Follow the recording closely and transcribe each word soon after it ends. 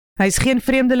Hy's geen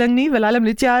vreemdeling nie, Wilhelm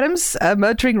Lutjeharms, a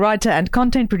motoring writer and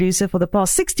content producer for the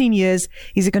past 16 years.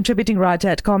 He's a contributing writer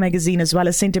at Car Magazine as well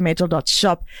as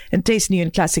Sentimental.shop and tests new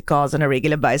and classic cars on a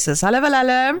regular basis. Hallo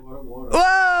Wilhelm.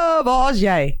 Wow, waar's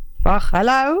jy? Wag,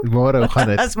 hallo. Môre, hoe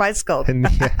gaan dit? Dis my skuld. Nee,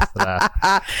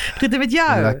 Goed met jou?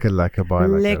 Lekker, baie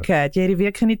lekker. Lekker. Het jy die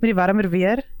week geniet met die warmer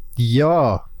weer?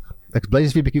 Ja, ek bly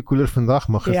is weer 'n bietjie koeler vandag,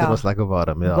 maar gister was lekker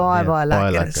warm. Ja, baie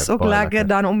lekker. Dis ook lekker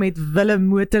dan om met Willem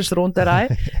motors rond te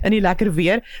ry in die lekker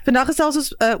weer. Vandag gesels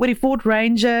ons oor die Ford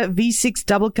Ranger V6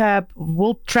 double cab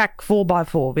World Track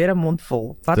 4x4, weer 'n mond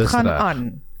vol. Wat Dis gaan reg.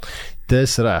 aan?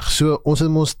 Dis reg. So ons het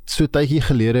ons so tydjie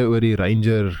gelede oor die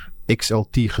Ranger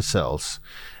XLT gesels.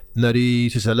 Nou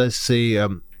soos hulle sê,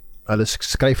 hulle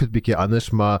skryf dit bietjie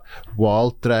anders, maar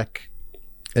Wild Track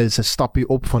is 'n stappie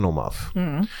op van hom af.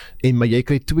 Maar jy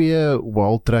kry 2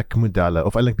 Wild Track modelle,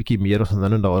 of eintlik bietjie meer as ons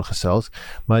nou daaroor gesels,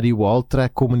 maar die Wild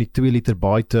Track kom in die 2 liter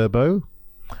bi-turbo,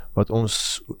 wat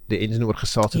ons die engine oor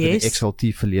gesels het in die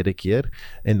XLT verlede keer,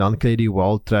 en dan kry jy die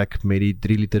Wild Track met die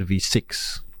 3 liter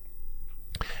V6.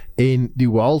 En die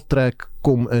Wild Track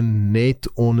kom in net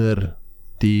onder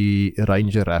die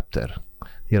Ranger Raptor.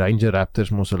 Die Ranger Raptors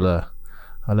mos hulle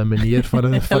manier van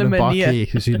 'n bakkie,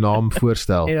 soos die naam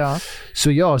voorstel. Ja.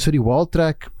 So die Wild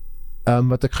Track,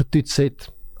 wat ek getoets het,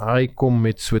 hy kom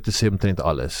met so te sê omtrent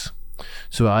alles.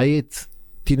 So hy het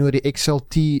teenoor die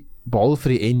XLT, behalwe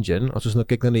vir die engine, as ons nou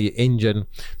kyk na die engine,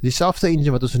 dieselfde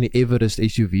engine wat ons in die Everest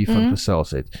SUV van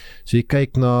gesels het. So jy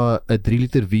kyk na 'n 3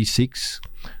 liter V6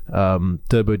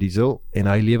 turbo diesel, en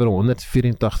hy lewer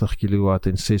 184 kW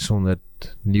en 600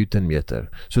 Newtonmeter.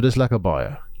 So dis lekker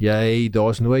baie.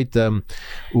 Daar's nooit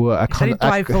ek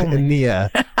gaan nee,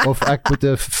 of ek moet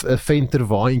 'n venter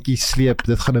waantjie sleep,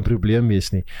 dit gaan 'n probleem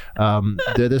wees nie.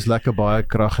 Dit is lekker baie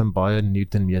krag en baie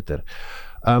Newtonmeter.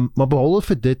 Maar behalwe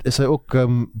vir dit is hy ook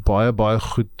baie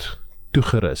goed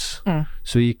toegerus.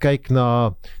 So jy kyk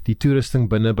na die toerusting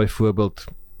binne, byvoorbeeld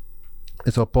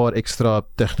is daar 'n paar ekstra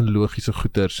tegnologiese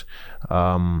goeders.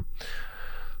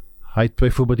 Hy het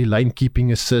byvoorbeeld die lane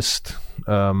keeping assist,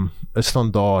 'n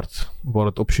standaard waar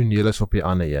dit opsioneel is op die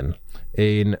ander een.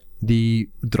 En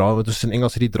wat ons in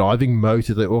Engels het, die driving mode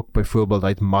het hy ook byvoorbeeld, hy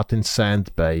het mud and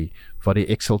sand by, wat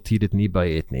die XLT dit nie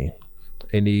by het nie.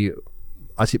 En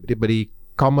as jy by die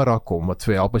kamera kom, wat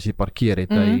vir help as jy parkeer,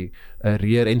 het hy 'n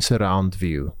rear en surround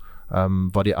view,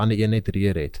 wat die ander een net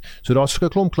rear het. So daar's 'n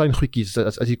klomp klein goedjies,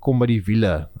 as jy kom by die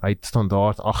wiele, hy het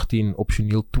standaard 18,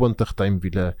 opsioneel 20 duim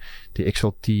wiele, die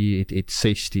XLT het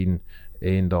 16,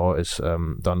 en daar is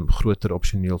dan groter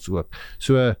opsioneels ook.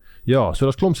 So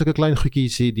daar's klomp sulke klein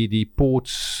goedjies, die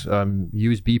ports,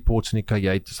 USB ports in die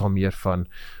kajuit, is al meer van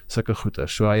sulke goeder.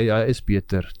 So hy is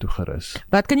beter toegerus.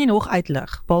 Wat kan jy nog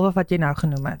uitlig, behalwe wat jy nou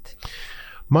genoem het?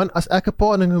 Man, as ek 'n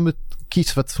paar dinge moet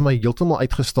kies wat vir my heeltemal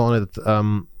uitgestaan het,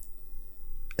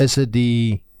 is dit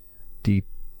die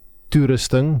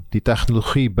toerusting, die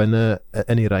tegnologie binne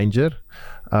in die Ranger,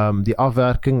 die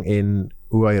afwerking en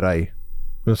hoe hy ry.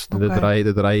 Dus dit ry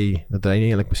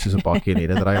nie eintlik soos 'n bakkie nie,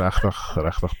 dit ry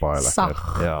regtig baie lekker.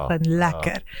 Sag en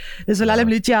lekker. Dis Wilhelm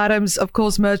Lutjeharms, of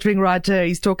course, motoring writer.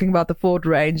 He's talking about the Ford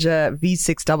Ranger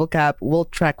V6 double cab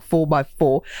World Track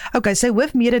 4x4. Okay, so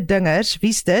with mededingers,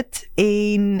 wie's dit?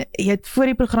 En jy het voor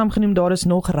die program genoem, daar is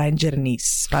nog Ranger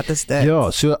nuus. Wat is dit?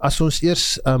 Ja, so as ons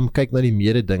eers kyk na die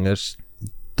mededingers,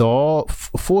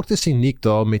 Ford is uniek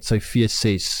daar met sy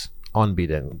V6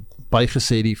 aanbieding.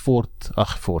 Bygesê die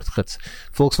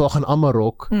Volkswagen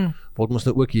Amarok word ons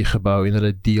nou ook hier gebou, en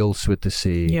hulle deel, so te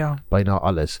sê, byna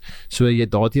alles. So jy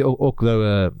daar ook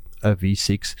nou 'n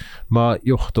V6, maar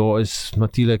daar is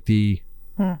natuurlik die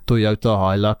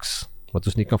Toyota Hilux, wat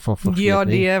ons nie kan van vergeet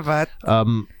nie. Wat?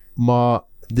 Maar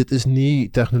dit is nie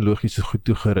tegnologies so goed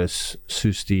toegerus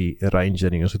soos die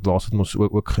Ranger nie, ons het laas het ons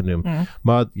ook genoem.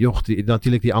 Maar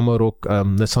natuurlik die Amarok,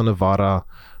 Nissan Navara,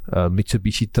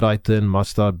 Mitsubishi Triton,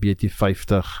 Mazda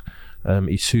BT50,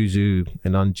 Isuzu,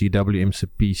 en dan GWM se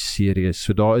P-series.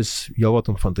 So daar is heel wat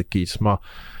om van te kies, maar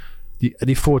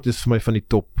die Ford is vir my van die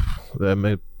top,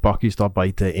 met bakkies daar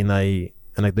buite, en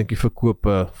ek dink die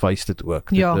verkope wys dit ook.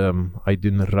 Hy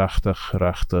doen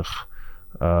regtig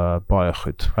baie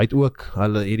goed. Hy het ook,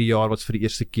 hierdie jaar was vir die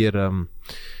eerste keer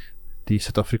die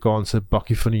Suid-Afrikaanse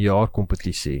bakkie van die jaar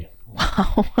kompetisie.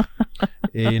 Wow.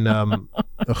 En 'n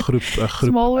groep,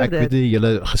 ek weet nie die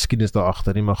hele geskiedenis daar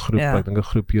agter nie, maar ek dink 'n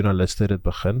groep joernaliste het dit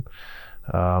begin.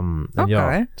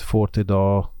 En Ford het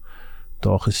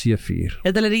daar geseëvier.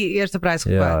 Het hulle die eerste prys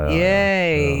gevat?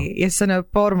 Jy sien nou 'n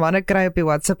paar manne kry op die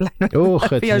WhatsApp lyn.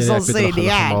 Vir jou sal sê,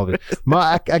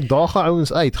 maar ek daag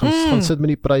ouens uit, gaan sit met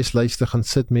die pryslyste, gaan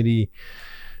sit met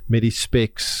die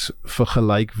specs,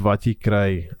 vergelyk wat jy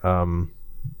kry,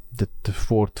 dit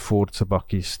Ford se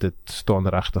bakkies, dit staan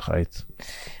regtig uit.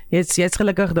 Jy's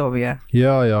gelukkig daarmee.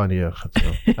 Ja, nee,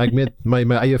 ek met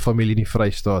my eie familie in die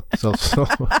Vrystaat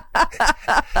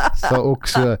sal ook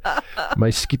so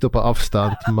my skiet op 'n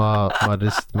afstand, maar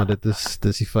dit is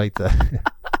die feite.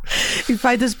 Die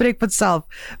feite spreek vir itself.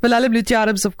 Wilhelm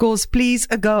Lutjeharms, of course, please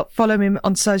go follow him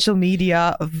on social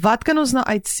media. Wat kan ons nou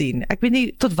uitsien? Ek weet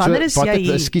nie, tot wanneer is jy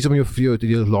hier? Ekskuus om jou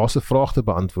die laaste vraag te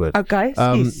beantwoord. Okay,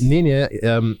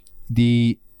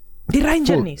 die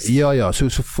Ranger nuus. Ja, so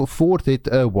Ford het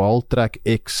 'n Wildtrak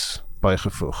X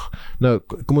bygevoeg. Nou,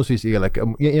 kom ons wees eerlik,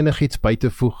 om enigiets by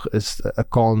te voeg is 'n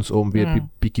kans om weer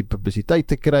bietjie publisiteit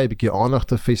te kry, bietjie aandag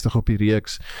te vestig op die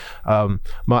reeks.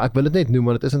 Maar ek wil dit net noem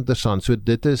want dit is interessant. So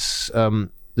dit is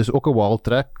dis ook 'n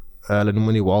Wildtrak, hulle noem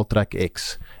hom die Wildtrak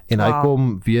X en hy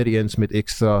kom weer eens met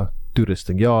ekstra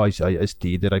toerusting. Ja, hy is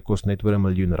duurder, hy kos net oor R1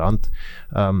 miljoen.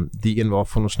 Die een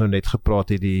waarvan ons nou net gepraat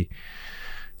het, die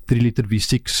 3 liter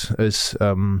V6 is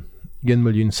R1.026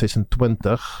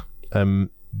 miljoen.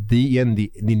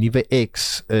 Die nuwe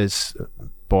X is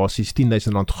basies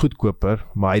R10,000 goedkoper,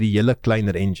 maar hy het die hele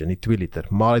kleiner engine, die 2 liter,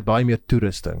 maar hy het baie meer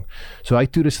toerusting. So hy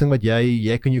toerusting wat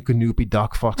jy kan jou kanoe op die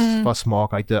dak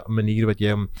vasmaak, hy het 'n manier wat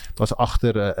jy was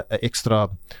agter 'n ekstra,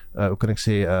 hoe kan ek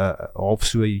sê, half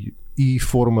so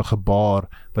U-vormige bar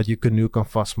wat jy kanoe kan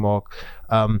vasmaak.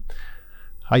 Hy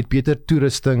het beter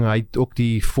toerusting, hy het ook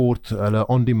die Ford, hulle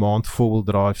on-demand four-wheel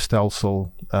drive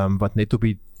stelsel, wat net op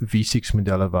die V6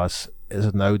 modelle was, is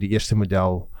dit nou die eerste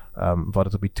model, wat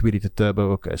het op die 2 liter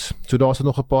turbo ook is. So daar is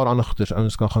nog 'n paar ander goeders,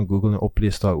 ouens kan gaan Google en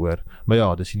oplees daaroor. Maar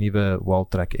ja, dis die nuwe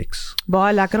Wildtrak X.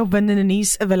 Baie lekker opwindende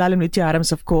nuus, Wilhelm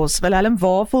Lutjeharms, of course. Wilhelm,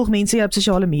 waar volg mense jou op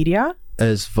sosiale media?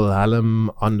 Is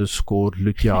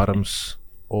Wilhelm_Lutjeharms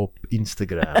op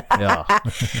Instagram, ja.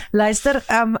 Luister,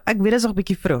 ek weet dit is nog 'n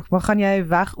bietjie vroeg, maar gaan jy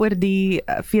weg oor die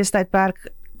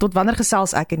feestydperk? Tot wanneer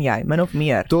gesels ek en jy, min of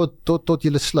meer? Tot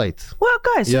julle sluit. O,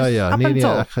 okay, so ja, nee,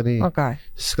 ek gaan nie. Okay.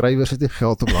 Skrywers het nie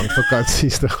geld om lang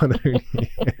vakansies te gaan hou nie.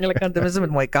 Julle kan ten minste met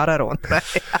mooi karre rondry.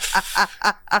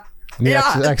 Nee,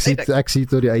 ek sien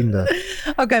tot die einde.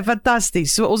 Okay,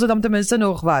 fantasties. So ons het dan ten minste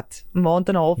nog wat, 'n maand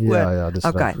en 'n half oor. Ja, dis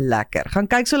okay, lekker. Gaan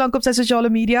kyk so lank op sy sosiale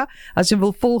media. As jy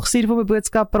wil volg, stuur vir my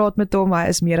boodskap, praat met hom. Hy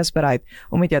is meer as bereid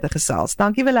om met jou te gesels.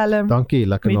 Dankie Wilhelm. Dankie,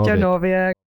 lekker naweek. Met jou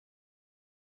naweek.